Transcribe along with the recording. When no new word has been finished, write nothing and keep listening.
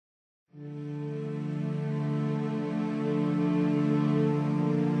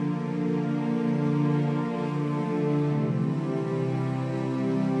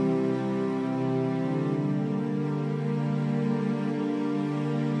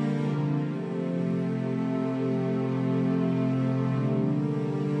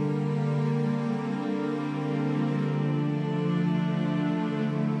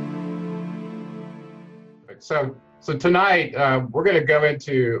So tonight we're going to go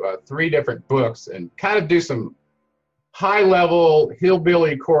into three different books and kind of do some high-level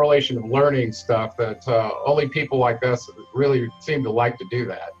hillbilly correlation of learning stuff that only people like us really seem to like to do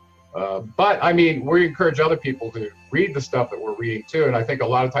that. But I mean, we encourage other people to read the stuff that we're reading too, and I think a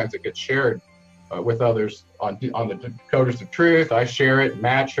lot of times it gets shared with others on the Decoders of Truth. I share it,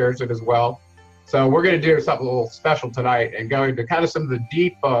 Matt shares it as well. So we're going to do something a little special tonight and go into kind of some of the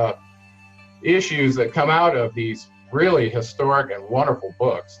deep issues that come out of these really historic and wonderful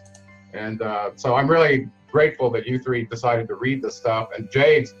books. And so I'm really grateful that you three decided to read this stuff. And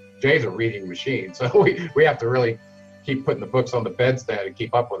Jay's a reading machine, so we have to really keep putting the books on the bedstead and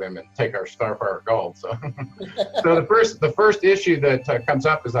keep up with him and take our Starfire Gold. So, so the first issue that comes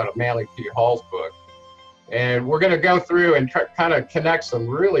up is out of Manly P. Hall's book, and we're going to go through and kind of connect some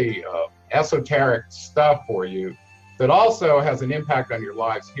really esoteric stuff for you that also has an impact on your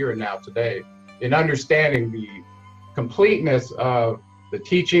lives here and now today in understanding the completeness of the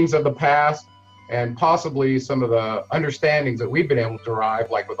teachings of the past and possibly some of the understandings that we've been able to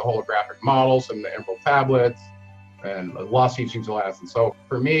derive, like with the holographic models and the Emerald Tablets and the Lost Teachings of Last. And so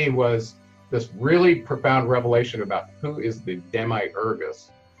for me was this really profound revelation about who is the Demiurgus.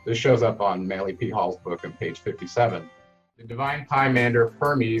 This shows up on Manly P. Hall's book on page 57. The divine Pymander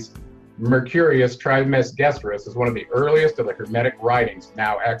Hermes Mercurius Trismegistus is one of the earliest of the Hermetic writings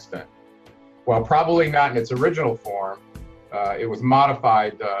now extant. While probably not in its original form, it was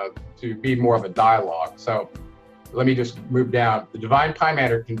modified to be more of a dialogue. So let me just move down. The divine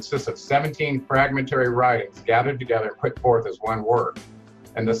Pymander consists of 17 fragmentary writings gathered together and put forth as one work.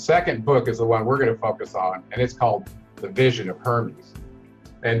 And the second book is the one we're going to focus on, and it's called The Vision of Hermes.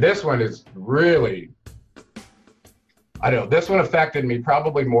 And this one is really, I don't know, this one affected me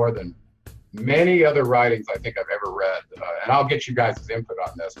probably more than many other writings I think I've ever read. And I'll get you guys' input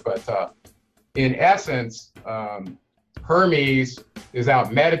on this. But in essence, Hermes is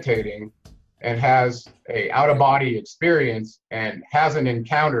out meditating and has a out-of-body experience and has an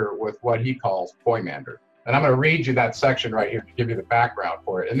encounter with what he calls Poimander. And I'm going to read you that section right here to give you the background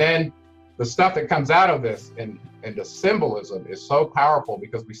for it. And then the stuff that comes out of this and the symbolism is so powerful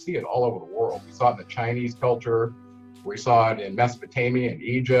because we see it all over the world. We saw it in the Chinese culture, we saw it in Mesopotamia and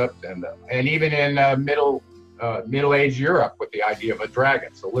Egypt, and even in Middle-Age Europe with the idea of a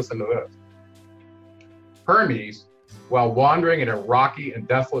dragon. So listen to this. Hermes, while wandering in a rocky and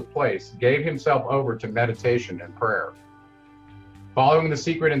desolate place, gave himself over to meditation and prayer. Following the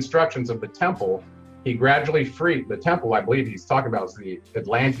secret instructions of the temple, he gradually freed the temple. I believe he's talking about is the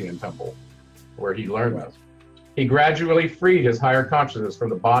Atlantean temple, where he learned this. He gradually freed his higher consciousness from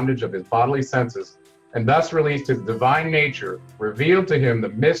the bondage of his bodily senses, and thus released his divine nature, revealed to him the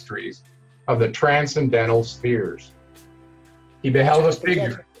mysteries of the transcendental spheres. He beheld a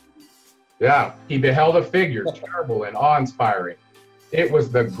figure. Yeah, he beheld a figure, terrible and awe-inspiring. It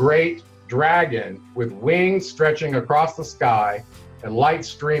was the great dragon with wings stretching across the sky and light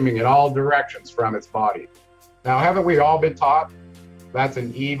streaming in all directions from its body. Now, haven't we all been taught that's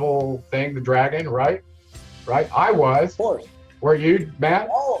an evil thing, the dragon, right? Right? I was. Of course. Were you, Matt?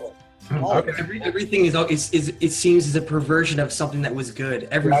 All of it. Okay. Everything is it seems is a perversion of something that was good.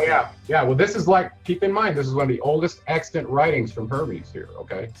 Everything. Yeah. Well, this is like, keep in mind, this is one of the oldest extant writings from Hermes here.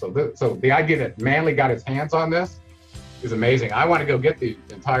 Okay, so the idea that Manly got his hands on this is amazing. I want to go get the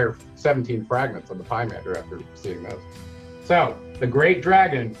entire 17 fragments of the Pymander after seeing this. So the great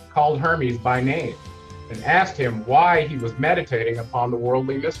dragon called Hermes by name and asked him why he was meditating upon the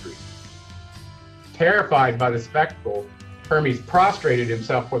worldly mysteries. Terrified by the spectacle, Hermes prostrated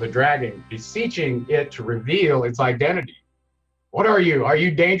himself for the dragon, beseeching it to reveal its identity. What are you? Are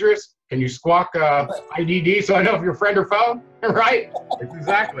you dangerous? Can you squawk IDD so I know if you're friend or foe? Right?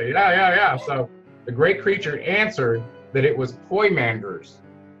 Exactly. Yeah. So the great creature answered that it was Poimanders,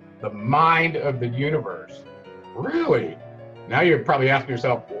 the mind of the universe. Really? Now you're probably asking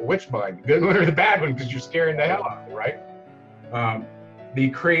yourself, well, which mind? The good one or the bad one? Because you're scaring the hell out of me, right? The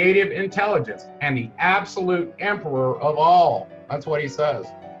creative intelligence and the absolute emperor of all. That's what he says.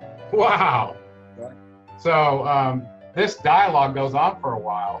 Wow. Right. So this dialogue goes on for a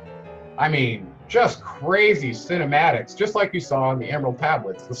while. I mean, just crazy cinematics, just like you saw in the Emerald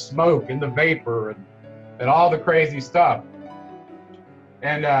Tablets, the smoke and the vapor and all the crazy stuff.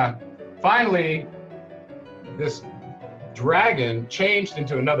 And finally, this dragon changed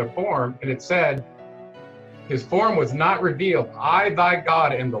into another form, and it said, his form was not revealed. I, thy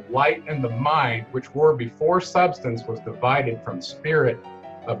God, am the light and the mind, which were before substance was divided from spirit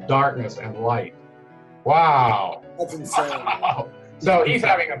of darkness and light. Wow. That's insane. Wow. So he's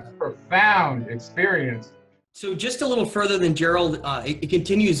having a profound experience So just a little further than Gerald, it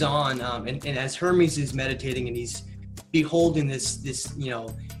continues on, and as Hermes is meditating and he's beholding this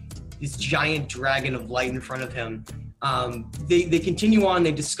giant dragon of light in front of him, they continue on.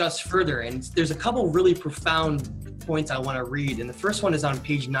 They discuss further, and there's a couple really profound points I want to read. And the first one is on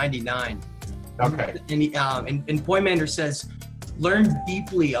page 99. Okay. And Poimander says, "Learn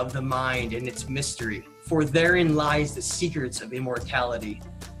deeply of the mind and its mystery, for therein lies the secrets of immortality."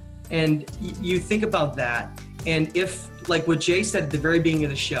 And you think about that, and if, like what Jay said at the very beginning of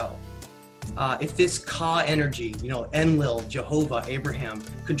the show, if this Ka energy, Enlil, Jehovah, Abraham,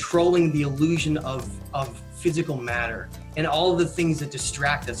 controlling the illusion of physical matter and all of the things that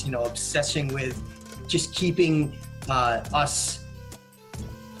distract us, obsessing with just keeping us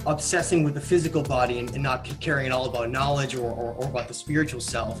obsessing with the physical body and not caring at all about knowledge or about the spiritual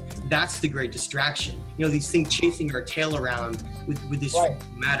self, that's the great distraction. These things chasing our tail around with this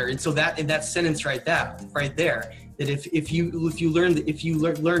matter. And so that in that sentence right there, that if you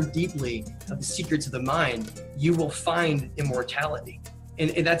learn deeply of the secrets of the mind, you will find immortality.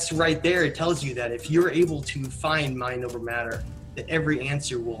 And that's right there. It tells you that if you're able to find mind over matter, that every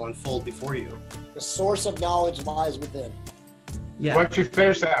answer will unfold before you. The source of knowledge lies within. Yeah. Once you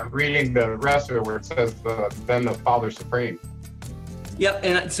finish that, reading the rest of it where it says then the Father Supreme. Yep,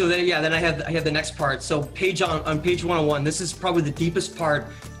 and so then I have the next part. So on page 101, this is probably the deepest part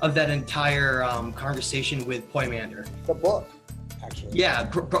of that entire conversation with Poimander. The book, actually.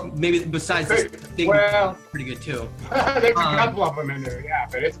 Yeah, maybe besides this thing, well, pretty good too. There's a couple of them in there, yeah,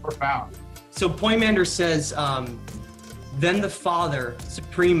 but it's profound. So Poimander says, then the Father,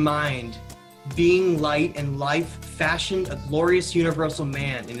 Supreme Mind, being light and life, fashioned a glorious universal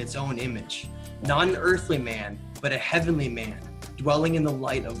man in its own image, not an earthly man, but a heavenly man, dwelling in the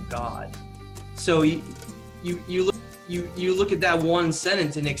light of God. So you look at that one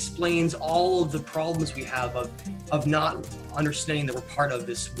sentence and it explains all of the problems we have of not understanding that we're part of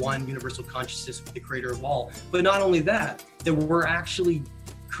this one universal consciousness with the creator of all. But not only that we're actually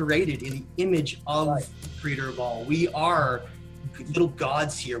created in the image of the creator of all. We are little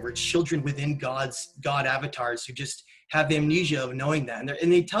gods here. We're children within God avatars who just have amnesia of knowing that.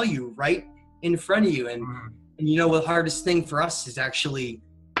 And they tell you right in front of you. And the hardest thing for us is actually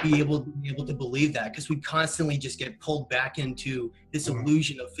be able to believe that, because we constantly just get pulled back into this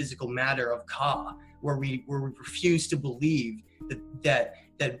illusion of physical matter of Ka, where we refuse to believe that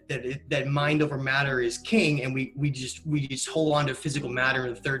mind over matter is king, and we just hold on to physical matter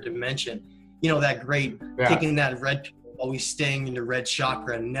in the third dimension. That great taking that red pill, always staying in the red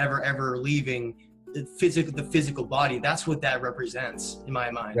chakra and never ever leaving the physical body. That's what that represents in my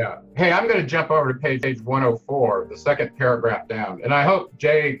mind. Yeah. Hey, I'm going to jump over to page 104, the second paragraph down. And I hope,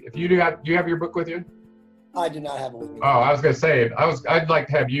 Jay, if you do you have your book with you? I do not have it with me. Oh, I was going to say, I'd like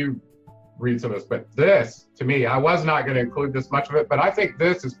to have you read some of this, but this, to me, I was not going to include this much of it, but I think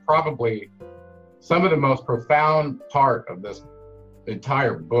this is probably some of the most profound part of this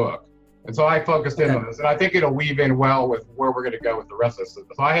entire book. And so I focused in on this, and I think it'll weave in well with where we're going to go with the rest of this.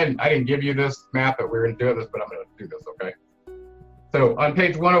 So I didn't give you this map that we were going to do this, but I'm going to do this, okay? So on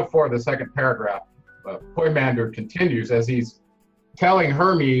page 104, the second paragraph, Poimander continues as he's telling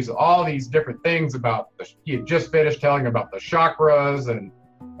Hermes all these different things about, he had just finished telling about the chakras and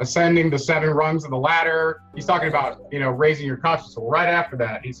ascending the 7 rungs of the ladder. He's talking about, raising your consciousness. So right after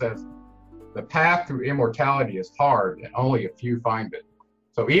that, he says, the path to immortality is hard and only a few find it.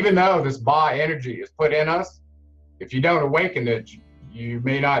 So even though this Ba energy is put in us, if you don't awaken it, you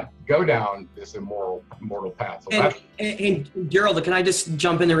may not go down this immortal path. So and Gerald, can I just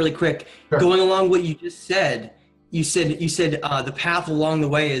jump in there really quick? Sure. Going along what you just said, you said the path along the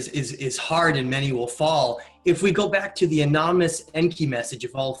way is hard and many will fall. If we go back to the anonymous Enki message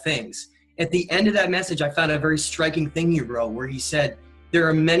of all things, at the end of that message, I found a very striking thing he wrote where he said, there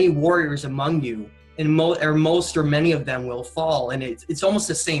are many warriors among you, and most or many of them will fall. And it's almost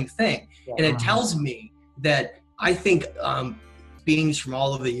the same thing. Yeah. And it tells me that I think beings from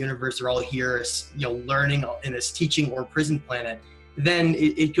all over the universe are all here, learning in this teaching or prison planet. Then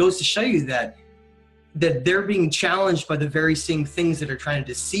it goes to show you that they're being challenged by the very same things that are trying to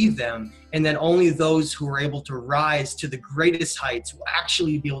deceive them, and that only those who are able to rise to the greatest heights will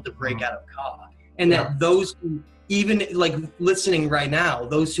actually be able to break out of Ka. And that those who, even like listening right now,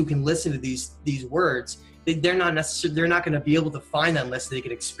 those who can listen to these words, they're not going to be able to find that unless they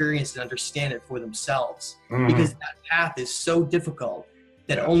can experience and understand it for themselves, because that path is so difficult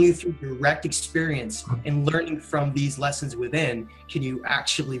that only through direct experience and learning from these lessons within can you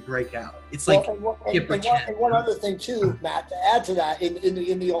actually break out. It's like and one other thing too, Matt, to add to that,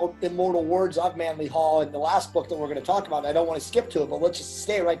 in the old immortal words of Manly Hall, in the last book that we're going to talk about, I don't want to skip to it, but let's just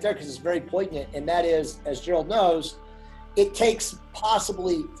stay right there because it's very poignant. And that is, as Gerald knows, it takes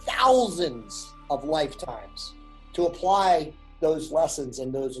possibly thousands of lifetimes to apply those lessons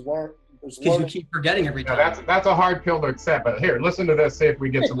and those learn. Because you keep forgetting every time. Yeah, that's a hard pill to accept. But here, listen to this. See if we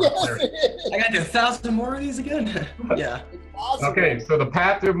get some more clarity. I got to do 1,000 more of these again. Yeah. Okay, so the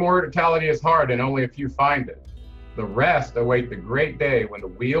path to immortality is hard, and only a few find it. The rest await the great day when the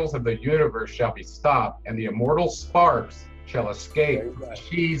wheels of the universe shall be stopped, and the immortal sparks shall escape from the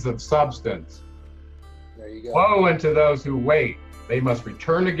sheaths of substance. There you go. Woe unto those who wait; they must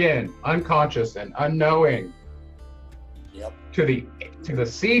return again, unconscious and unknowing, to the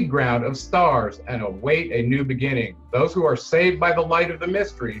seed ground of stars, and await a new beginning. Those who are saved by the light of the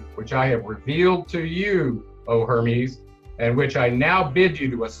mystery, which I have revealed to you, O Hermes, and which I now bid you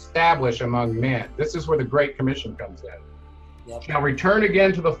to establish among men. This is where the Great Commission comes in. Shall return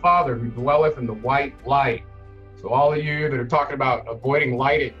again to the Father who dwelleth in the white light. So all of you that are talking about avoiding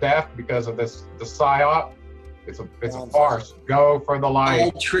light at death because of the psyop, it's a farce. Go for the light.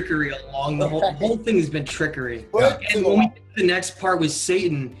 All trickery along the whole thing has been trickery. And when we get to the next part with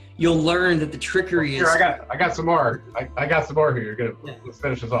Satan, you'll learn that the trickery is. I got some more. I got some more here. Let's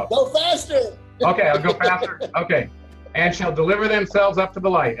finish this off. Go faster. Okay, I'll go faster. Okay. And shall deliver themselves up to the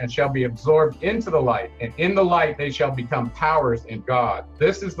light, and shall be absorbed into the light, and in the light they shall become powers in God.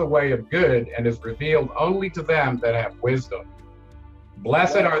 This is the way of good, and is revealed only to them that have wisdom.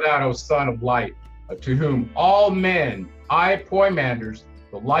 Blessed art thou, O Son of Light, to whom all men, I, Poimanders,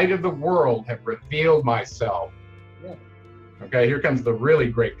 the light of the world, have revealed myself. Okay, here comes the really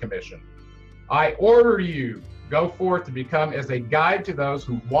great commission. I order you, go forth to become as a guide to those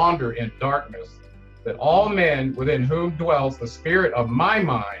who wander in darkness, that all men within whom dwells the spirit of my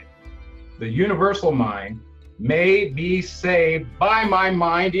mind, the universal mind, may be saved by my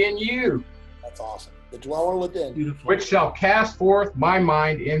mind in you. That's awesome. The dweller within. Beautiful. Which shall cast forth my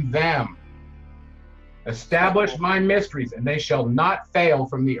mind in them. Establish my mysteries, and they shall not fail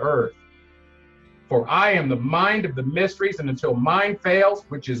from the earth. For I am the mind of the mysteries, and until mine fails,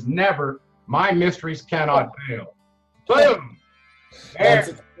 which is never, my mysteries cannot fail. Boom! That's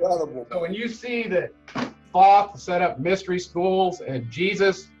incredible. So when you see that Thoth set up mystery schools, and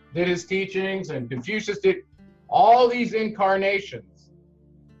Jesus did his teachings, and Confucius did all these incarnations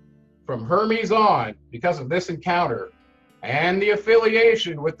from Hermes on, because of this encounter and the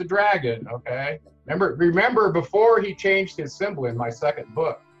affiliation with the dragon, okay? Remember before he changed his symbol in my second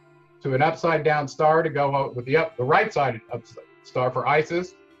book to an upside down star to go out with the right side up star for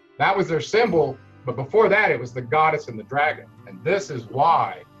Isis, that was their symbol, but before that it was the goddess and the dragon. And this is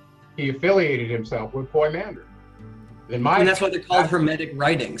why he affiliated himself with Poimander. And that's why they're called Hermetic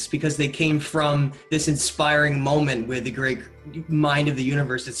writings, because they came from this inspiring moment with the great mind of the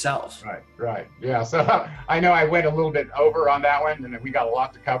universe itself. Right. Yeah, so I know I went a little bit over on that one, and we got a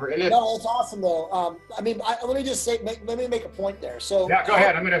lot to cover. No, it's awesome, though. let me just say, let me make a point there. So yeah, go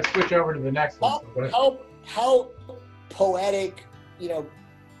ahead. I'm going to switch over to the next one. How poetic,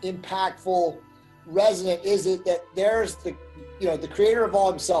 impactful, resonant is it that there's the creator of all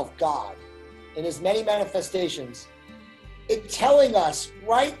himself, God, in his many manifestations, it's telling us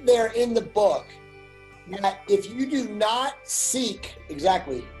right there in the book that if you do not seek,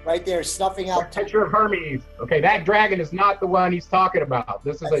 exactly, right there, snuffing out. Picture of Hermes. Okay, that dragon is not the one he's talking about.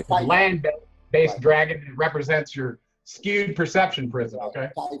 This is a land-based dragon that represents your skewed perception prism. Okay.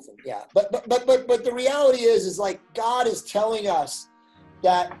 Yeah, but the reality is like God is telling us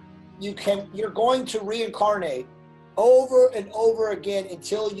that you're going to reincarnate over and over again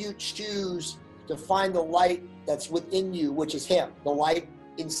until you choose to find the light that's within you, which is him, the light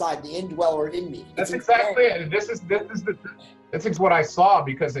inside, the indweller in me. That's exactly it. This is what I saw,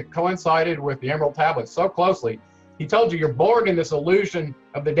 because it coincided with the Emerald Tablet so closely. He told you you're born in this illusion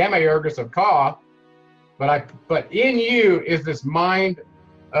of the demiurgus of Ka, but in you is this mind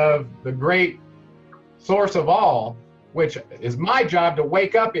of the great source of all, which is my job to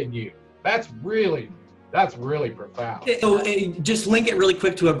wake up in you. That's really profound. So just link it really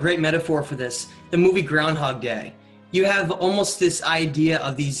quick to a great metaphor for this. The movie Groundhog Day. You have almost this idea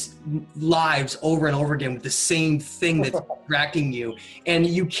of these lives over and over again with the same thing that's distracting you. And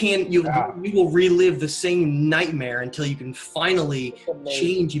you will relive the same nightmare until you can finally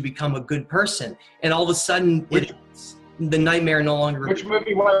change. You become a good person. And all of a sudden, the nightmare no longer. Which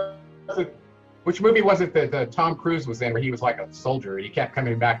movie was it? Which movie was it that Tom Cruise was in where he was like a soldier? He kept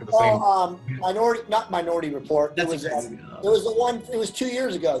coming back to the same. Minority Report. It was the one. It was 2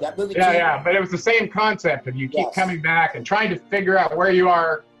 years ago. That movie. Yeah, but it was the same concept of you keep coming back and trying to figure out where you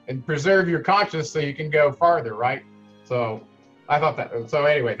are and preserve your conscience so you can go farther, right? So I thought that. So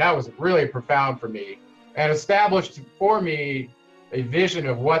anyway, that was really profound for me and established for me a vision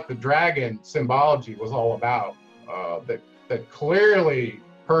of what the dragon symbology was all about. That clearly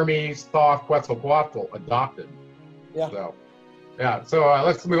Hermes, Thoth, Quetzalcoatl adopted. Yeah. So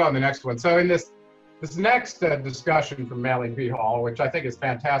let's move on to the next one. So in this next discussion from Manly P. Hall, which I think is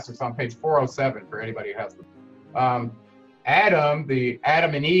fantastic, it's on page 407 for anybody who has them. Adam, the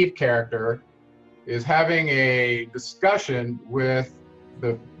Adam and Eve character, is having a discussion with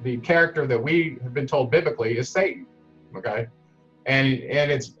the character that we have been told biblically is Satan. Okay. And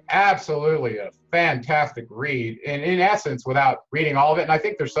it's absolutely a fantastic read, and in essence, without reading all of it, and I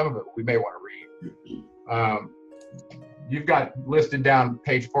think there's some of it we may want to read. You've got listed down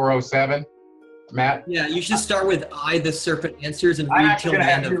page 407, Matt. Yeah, you should start with "I, the serpent answers" and read till the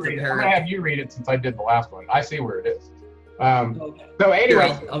end of the paragraph. I'm gonna have you read it since I did the last one. I see where it is. Okay. So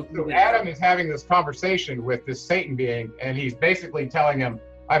anyway, so Adam is having this conversation with this Satan being, and he's basically telling him,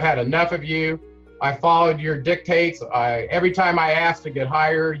 "I've had enough of you. I followed your dictates. Every time I asked to get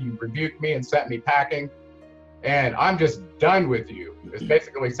higher, you rebuked me and sent me packing. And I'm just done with you." It's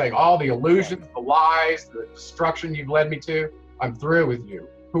basically saying all the illusions, the lies, the destruction you've led me to, I'm through with you.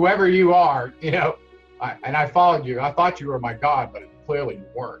 Whoever you are, and I followed you. I thought you were my God, but clearly you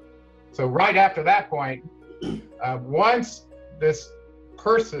weren't. So right after that point, once this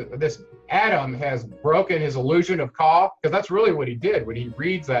Adam has broken his illusion of Ka, because that's really what he did when he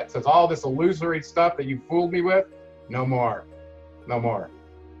reads that. Says all this illusory stuff that you fooled me with, no more.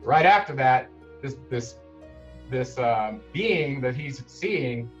 Right after that, this being that he's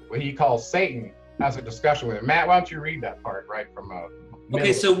seeing, what he calls Satan, has a discussion with him. Matt, why don't you read that part right from?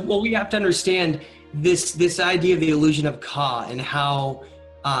 Okay, so we have to understand this idea of the illusion of Ka and how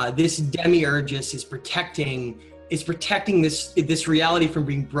this demiurgus is protecting this reality from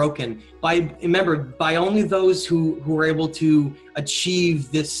being broken by only those who are able to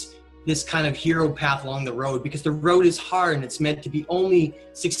achieve this kind of hero path along the road, because the road is hard and it's meant to be only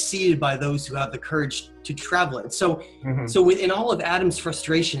succeeded by those who have the courage to travel it. So within all of Adam's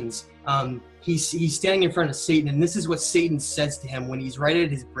frustrations, he's standing in front of Satan, and this is what Satan says to him when he's right at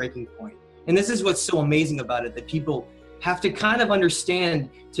his breaking point. And this is what's so amazing about it, that people have to kind of understand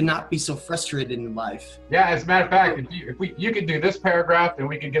to not be so frustrated in life. Yeah, as a matter of fact, if you could do this paragraph, then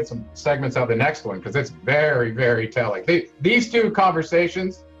we could get some segments of the next one, because it's very, very telling. These two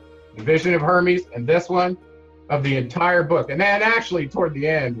conversations, the vision of Hermes and this one, of the entire book. And then actually toward the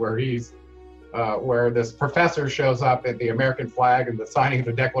end where where this professor shows up at the American flag and the signing of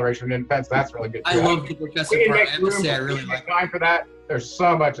the Declaration of Independence, that's really good too. I love the professor part. I must say, I really like time for that. There's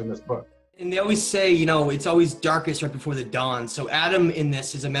so much in this book. And they always say, it's always darkest right before the dawn. So Adam in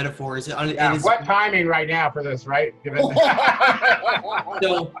this is a metaphor. What timing right now for this, right?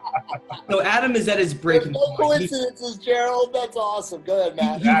 So Adam is at his breaking point. No coincidences, Gerald. That's awesome. Go ahead,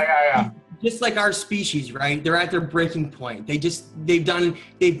 Matt. Yeah. Just like our species, right? They're at their breaking point. They've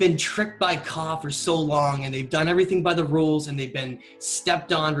been tricked by Ka for so long, and they've done everything by the rules, and they've been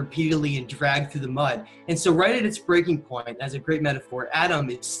stepped on repeatedly and dragged through the mud. And so right at its breaking point, as a great metaphor, Adam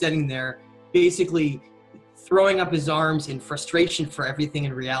is sitting there basically throwing up his arms in frustration for everything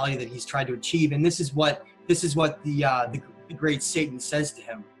in reality that he's tried to achieve. And this is what the great Satan says to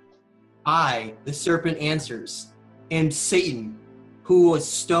him. "I, the serpent answers, am Satan, who was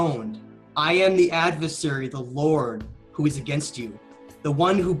stoned. I am the adversary, the Lord, who is against you, the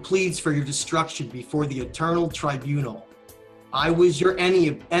one who pleads for your destruction before the eternal tribunal. I was your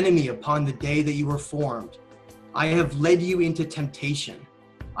enemy upon the day that you were formed. I have led you into temptation.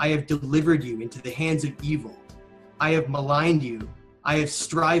 I have delivered you into the hands of evil. I have maligned you. I have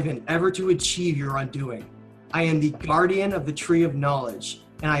striven ever to achieve your undoing. I am the guardian of the tree of knowledge,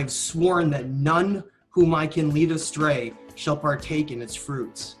 and I have sworn that none whom I can lead astray shall partake in its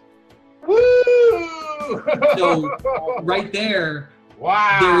fruits." Woo! So right there,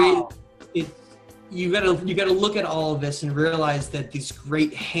 wow. You gotta look at all of this and realize that this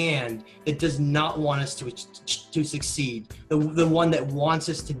great hand that does not want us to succeed, the one that wants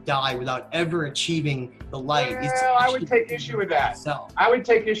us to die without ever achieving the light. Well, I would take issue with that. I would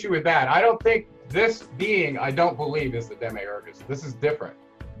take issue with that. I don't think this being, I don't believe, is the Demiurgus. This is different.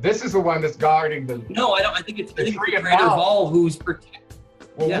 This is the one that's guarding the. No, I don't. I think it's the creator of all who's protecting.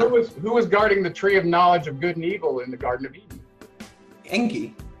 Well, yeah. Who was guarding the tree of knowledge of good and evil in the Garden of Eden?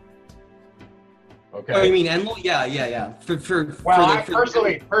 Enki. Okay. Oh, you mean Enlil? Yeah, yeah, yeah.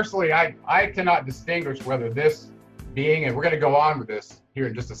 Personally, I cannot distinguish whether this being, and we're going to go on with this here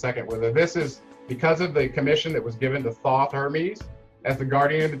in just a second, whether this is because of the commission that was given to Thoth Hermes as the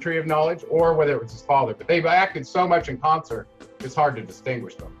guardian of the Tree of Knowledge, or whether it was his father. But they've acted so much in concert, it's hard to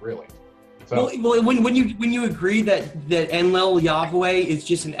distinguish them, really. So, well, when you agree that Enlil Yahweh is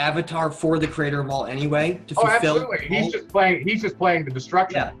just an avatar for the Creator of all anyway to fulfill. Absolutely. He's just playing the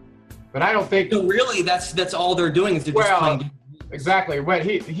destruction. Yeah. But I don't think. So really, that's all they're doing is they're just playing. Exactly. But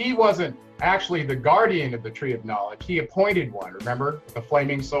he wasn't actually the guardian of the Tree of Knowledge. He appointed one. Remember the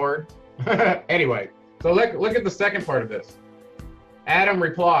flaming sword. Anyway, so look at the second part of this. Adam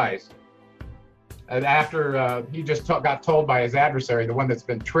replies. After he just got told by his adversary, the one that's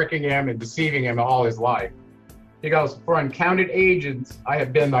been tricking him and deceiving him all his life. He goes, "For uncounted ages I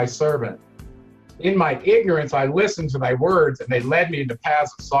have been thy servant. In my ignorance I listened to thy words, and they led me into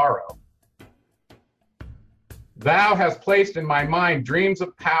paths of sorrow. Thou hast placed in my mind dreams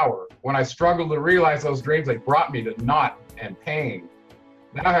of power. When I struggled to realize those dreams, they brought me to naught and pain.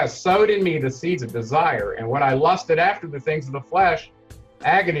 Thou hast sowed in me the seeds of desire, and when I lusted after the things of the flesh,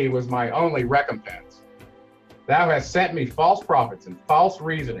 agony was my only recompense. Thou hast sent me false prophets and false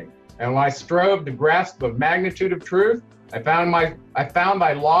reasoning, and when I strove to grasp the magnitude of truth, I found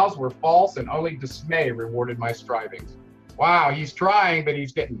thy laws were false, and only dismay rewarded my strivings." Wow, he's trying, but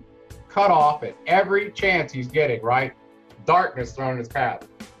he's getting cut off at every chance he's getting, right? Darkness thrown in his path.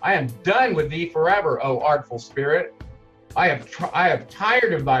 "I am done with thee forever, O artful spirit. I have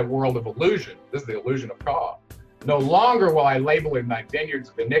tired of thy world of illusion." This is the illusion of God. "No longer will I label in thy vineyards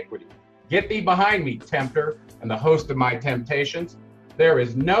of iniquity. Get thee behind me, tempter, and the host of my temptations. There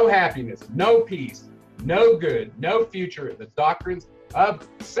is no happiness, no peace, no good, no future in the doctrines of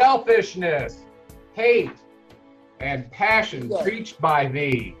selfishness, hate, and passion preached by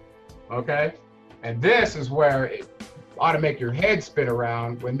thee." Okay? And this is where it ought to make your head spin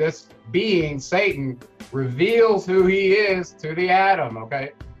around when this being, Satan, reveals who he is to the Adam.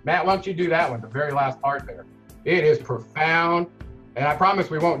 Okay? Matt, why don't you do that one, the very last part there? It is profound, and I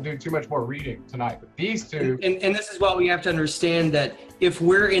promise we won't do too much more reading tonight. But these two, and this is why we have to understand that if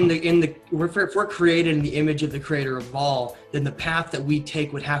we're if we're created in the image of the Creator of all, then the path that we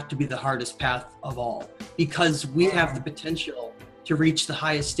take would have to be the hardest path of all, because we have the potential to reach the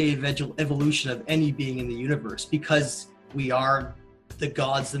highest state of evolution of any being in the universe, because we are the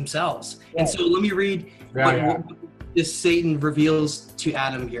gods themselves. Yeah. And so let me read what this Satan reveals to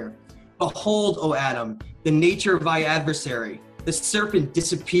Adam here. "Behold, O Adam, the nature of thy adversary. The serpent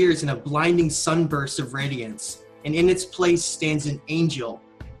disappears in a blinding sunburst of radiance, and in its place stands an angel,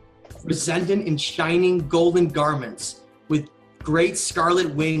 resplendent in shining golden garments, with great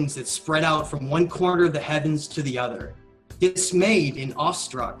scarlet wings that spread out from one corner of the heavens to the other. Dismayed and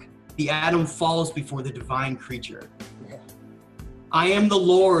awestruck, the Adam falls before the divine creature. I am the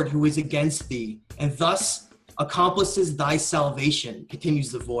Lord who is against thee, and thus accomplishes thy salvation,"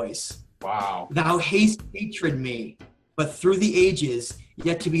 continues the voice. Wow. "Thou hast hatred me, but through the ages,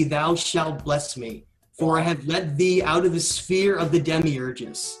 yet to be thou shalt bless me, for I have led thee out of the sphere of the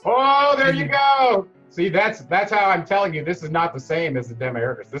demiurges." Oh, there you go. See, that's how I'm telling you, this is not the same as the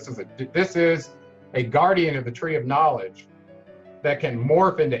demiurges. This is a guardian of the Tree of Knowledge that can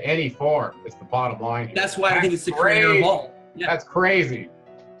morph into any form. It's the bottom line here. That's why I think it's the Creator of all. Yeah. That's crazy.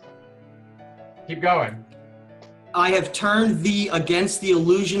 Keep going. "I have turned thee against the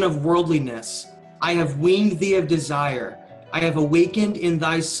illusion of worldliness. I have weaned thee of desire. I have awakened in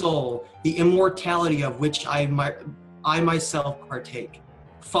thy soul the immortality of which I myself partake.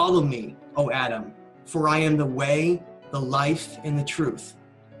 Follow me, O Adam, for I am the way, the life, and the truth."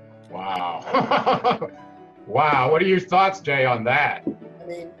 Wow. Wow. What are your thoughts, Jay, on that? I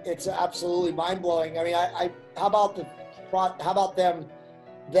mean, it's absolutely mind-blowing. I mean, how about them,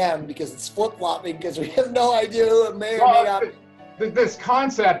 because it's flip-flopping, because we have no idea who it may or may not be. This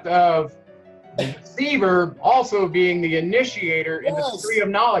concept of the deceiver also being the initiator in the Tree of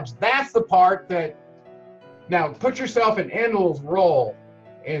Knowledge, that's the part that, now put yourself in Enlil's role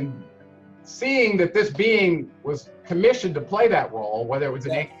and seeing that this being was commissioned to play that role, whether it was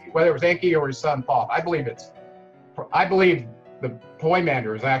Enki or his son Thoth. I believe the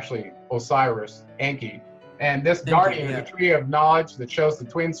Poimander is actually Osiris, Enki. And this guardian of the Tree of Knowledge that shows the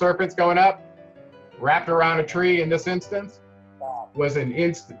twin serpents going up, wrapped around a tree in this instance, was an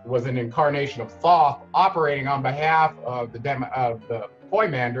incarnation of Thoth operating on behalf of the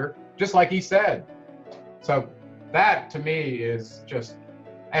Poimander, just like he said. So that to me is just,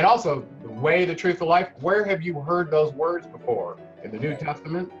 and also the way, the truth, the life. Where have you heard those words before? In the New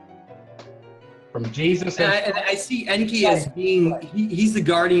Testament? from Jesus. And I see Enki as being, he's the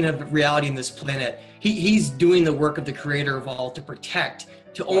guardian of reality in this planet. He's doing the work of the creator of all to protect,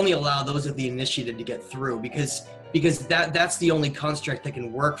 to only allow those of the initiated to get through, because that's the only construct that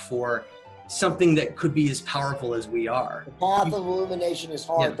can work for something that could be as powerful as we are. The path of illumination is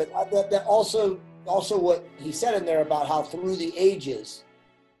hard, but that also what he said in there about how through the ages,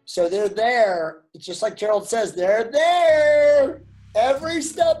 so they're there. It's just like Gerald says, they're there every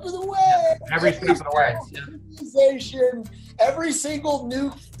step of the way. Every step of the way. Civilization, every single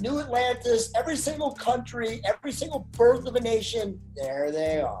new Atlantis, every single country, every single birth of a nation. There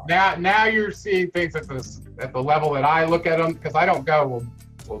they are. Now you're seeing things at the level that I look at them, because I don't go,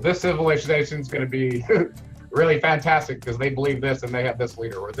 well, this civilization is going to be really fantastic because they believe this and they have this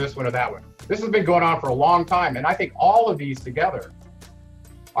leader, or this one or that one. This has been going on for a long time, and I think all of these together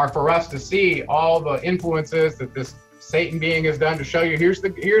are for us to see all the influences that this Satan being has done to show you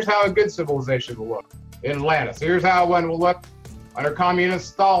here's how a good civilization will look in Atlantis. Here's how one will look under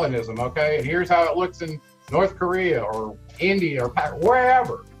communist Stalinism, okay? And here's how it looks in North Korea or India or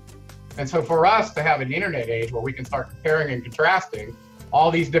wherever. And so for us to have an internet age where we can start comparing and contrasting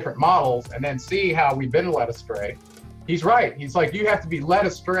all these different models and then see how we've been led astray, he's right. He's like, you have to be led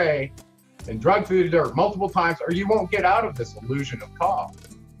astray and drugged through the dirt multiple times, or you won't get out of this illusion of cause.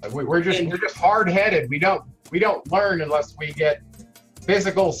 Like we're just hard-headed. We don't learn unless we get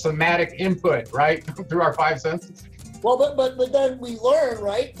physical somatic input, right, through our five senses. Well, but then we learn,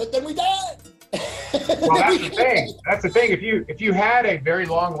 right? But then we die. Well, that's the thing. That's the thing. If you had a very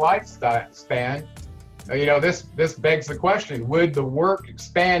long lifespan, you know, this begs the question: would the work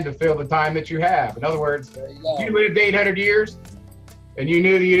expand to fill the time that you have? In other words, if you lived 800 years, and you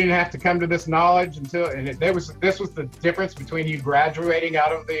knew that you didn't have to come to this knowledge this was the difference between you graduating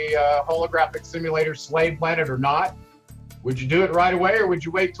out of the holographic simulator slave planet or not. Would you do it right away, or would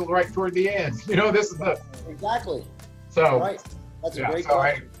you wait till right toward the end? You know, this is the exactly. So right. That's a great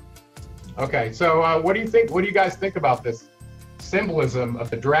question. Okay, so what do you think? What do you guys think about this symbolism of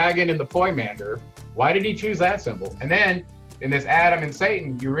the dragon and the poimander? Why did he choose that symbol? And then in this Adam and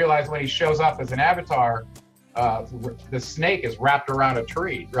Satan, you realize when he shows up as an avatar, the snake is wrapped around a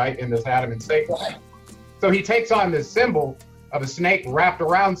tree, right? In this Adam and Satan. Right. So he takes on this symbol of a snake wrapped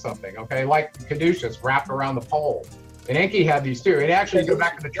around something, okay? Like Caduceus wrapped around the pole. And Enki had these too. And actually, go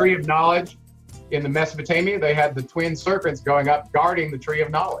back to the tree of knowledge in the Mesopotamia, they had the twin serpents going up guarding the tree of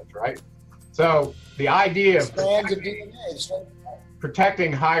knowledge, right? So the idea of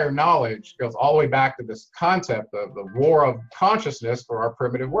protecting higher knowledge goes all the way back to this concept of the war of consciousness for our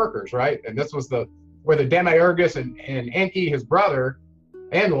primitive workers, right? And this was where the Demiurgus and Enki, his brother,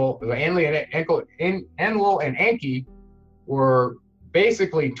 Enlil and Enki were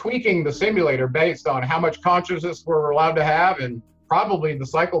basically tweaking the simulator based on how much consciousness we're allowed to have, and probably the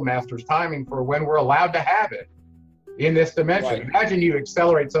cycle master's timing for when we're allowed to have it in this dimension. Right. Imagine you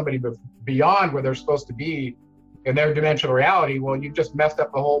accelerate somebody beyond where they're supposed to be in their dimensional reality. Well, you've just messed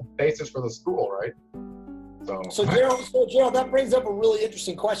up the whole basis for the school, right? So Gerald, that brings up a really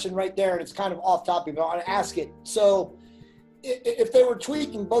interesting question right there, and it's kind of off topic, but I want to ask it. So if they were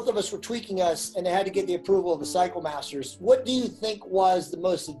tweaking, both of us were tweaking us, and they had to get the approval of the cycle masters, what do you think was the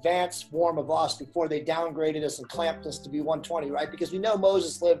most advanced form of us before they downgraded us and clamped us to be 120, right? Because we know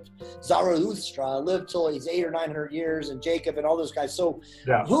Moses Zarathustra lived till he's 800 or 900 years, and Jacob and all those guys. So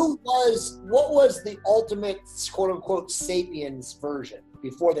what was the ultimate quote unquote sapiens version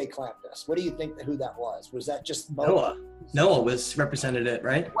before they clamped us? What do you think who that was? Was that just Noah? Noah was represented it,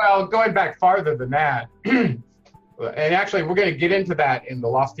 right? Well, going back farther than that, and actually we're going to get into that in the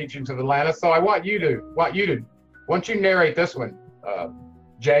Lost Teachings of Atlantis. So I want you to narrate this one,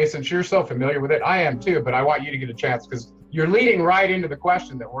 Jay, since you're so familiar with it. I am too, but I want you to get a chance because you're leading right into the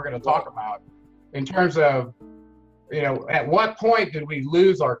question that we're going to talk about in terms of, you know, at what point did we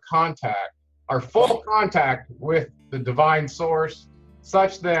lose our full contact with the divine source,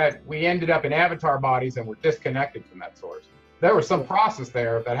 such that we ended up in avatar bodies and were disconnected from that source? There was some process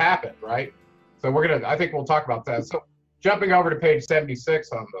there that happened, right? So I think we'll talk about that. So jumping over to page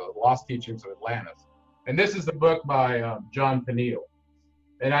 76 on the Lost Teachings of Atlantis. And this is the book by John Peniel.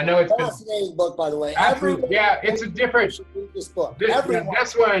 And I know it's a fascinating book, by the way. It's a different this book.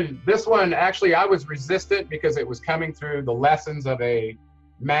 This one actually I was resistant because it was coming through the lessons of a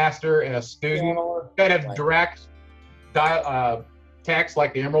master and a student instead of direct text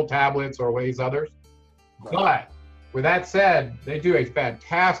like the Emerald Tablets or these others. Right. But with that said, they do a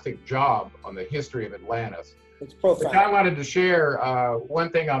fantastic job on the history of Atlantis. It's profound. Which I wanted to share one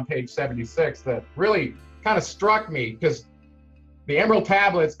thing on page 76 that really kind of struck me, because the Emerald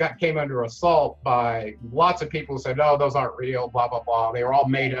Tablets came under assault by lots of people who said, "Oh, those aren't real, blah, blah, blah. They were all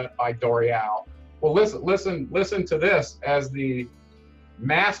made up by Dorial." Well, listen to this as the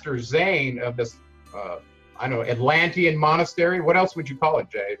master Zane of this, I don't know, Atlantean monastery. What else would you call it,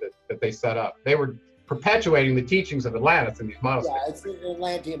 Jay, that they set up? They were perpetuating the teachings of Atlantis in these monasteries. Yeah, it's the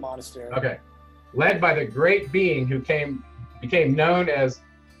Atlantean monastery. Okay. Led by the great being who became known as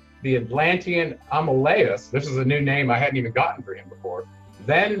the Atlantean Amaleus. This is a new name I hadn't even gotten for him before.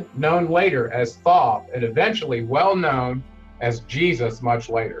 Then known later as Thoth, and eventually well known as Jesus much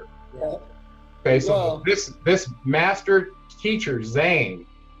later. Yeah. Okay, so this master teacher, Zane,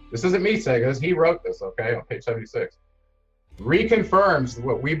 this isn't me saying this, he wrote this, okay, on page 76, reconfirms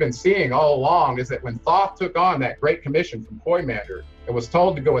what we've been seeing all along, is that when Thoth took on that great commission from Poimander, it was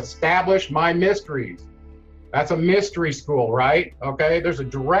told to go establish my mysteries. That's a mystery school, right? Okay, there's a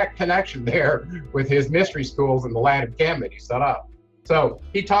direct connection there with his mystery schools in the land of Campbell he set up. So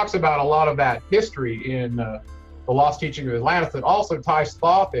he talks about a lot of that history in the Lost Teaching of Atlantis that also ties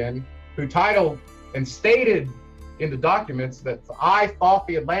Thoth in, who titled and stated in the documents that I, Thoth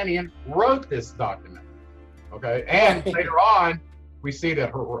the Atlantean, wrote this document. Okay, and later on, we see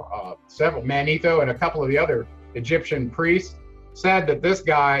that several, Manetho and a couple of the other Egyptian priests said that this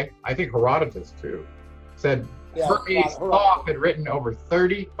guy, I think Herodotus too, said Hermes Thoth had written over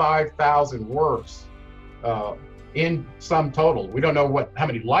 35,000 works in sum total. We don't know how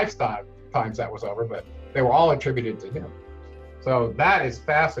many lifetimes that was over, but they were all attributed to him. So that is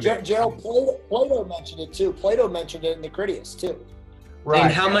fascinating. Gerald, Plato mentioned it too. Plato mentioned it in the Critias too. Right.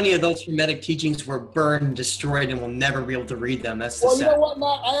 And how many of those Hermetic teachings were burned, destroyed, and we'll never be able to read them? That's the you know what,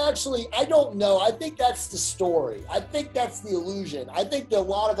 Matt? I don't know. I think that's the story. I think that's the illusion. I think that a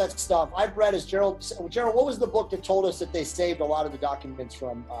lot of that stuff I've read is Gerald, what was the book that told us that they saved a lot of the documents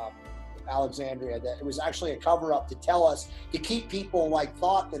from Alexandria? That it was actually a cover-up to tell us, to keep people like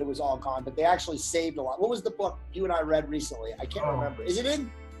thought that it was all gone, but they actually saved a lot. What was the book you and I read recently? I can't remember. Is it in?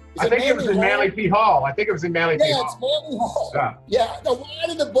 I think it was in Manly P. Hall. I think it was in Manly P. Hall. Yeah, it's Manly Hall. Yeah, a lot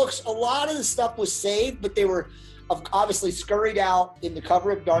of the books, a lot of the stuff was saved, but they were obviously scurried out in the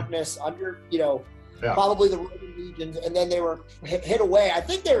cover of darkness under, probably the Roman legions, and then they were hid away. I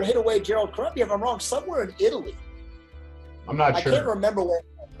think they were hid away, Gerald, correct me if I'm wrong, somewhere in Italy. I'm not sure. I can't remember where.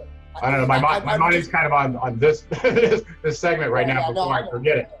 I don't know. My mind is kind of on this this segment right now before I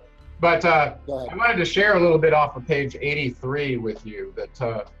forget it. But I wanted to share a little bit off of page 83 with you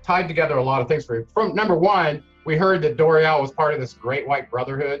that tied together a lot of things for you. From number one, we heard that Doriel was part of this Great White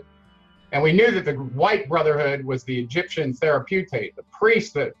Brotherhood. And we knew that the White Brotherhood was the Egyptian Therapeutae, the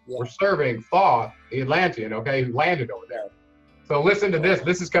priests that were serving Thoth, the Atlantean, okay, who landed over there. So listen to this.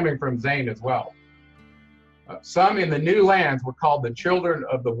 This is coming from Zane as well. Some in the new lands were called the children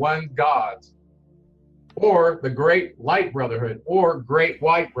of the one gods, or the Great Light Brotherhood, or Great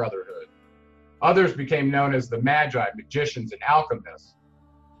White Brotherhood. Others became known as the Magi, magicians, and alchemists.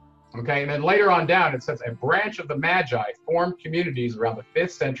 Okay, and then later on down, it says a branch of the Magi formed communities around the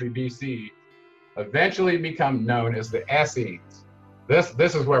 5th century BC, eventually become known as the Essenes.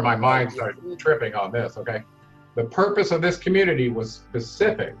 This is where my mind started tripping on this, okay? The purpose of this community was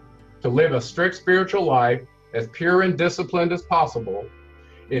specific: to live a strict spiritual life, as pure and disciplined as possible,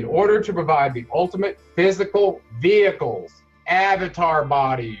 in order to provide the ultimate physical vehicles, avatar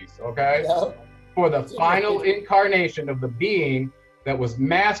bodies, okay, for the final incarnation of the being that was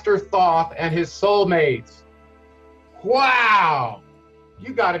Master Thoth and his soulmates. Wow,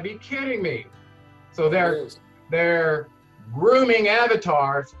 you got to be kidding me! So they're grooming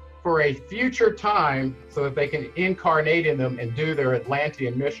avatars for a future time so that they can incarnate in them and do their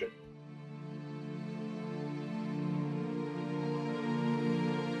Atlantean mission.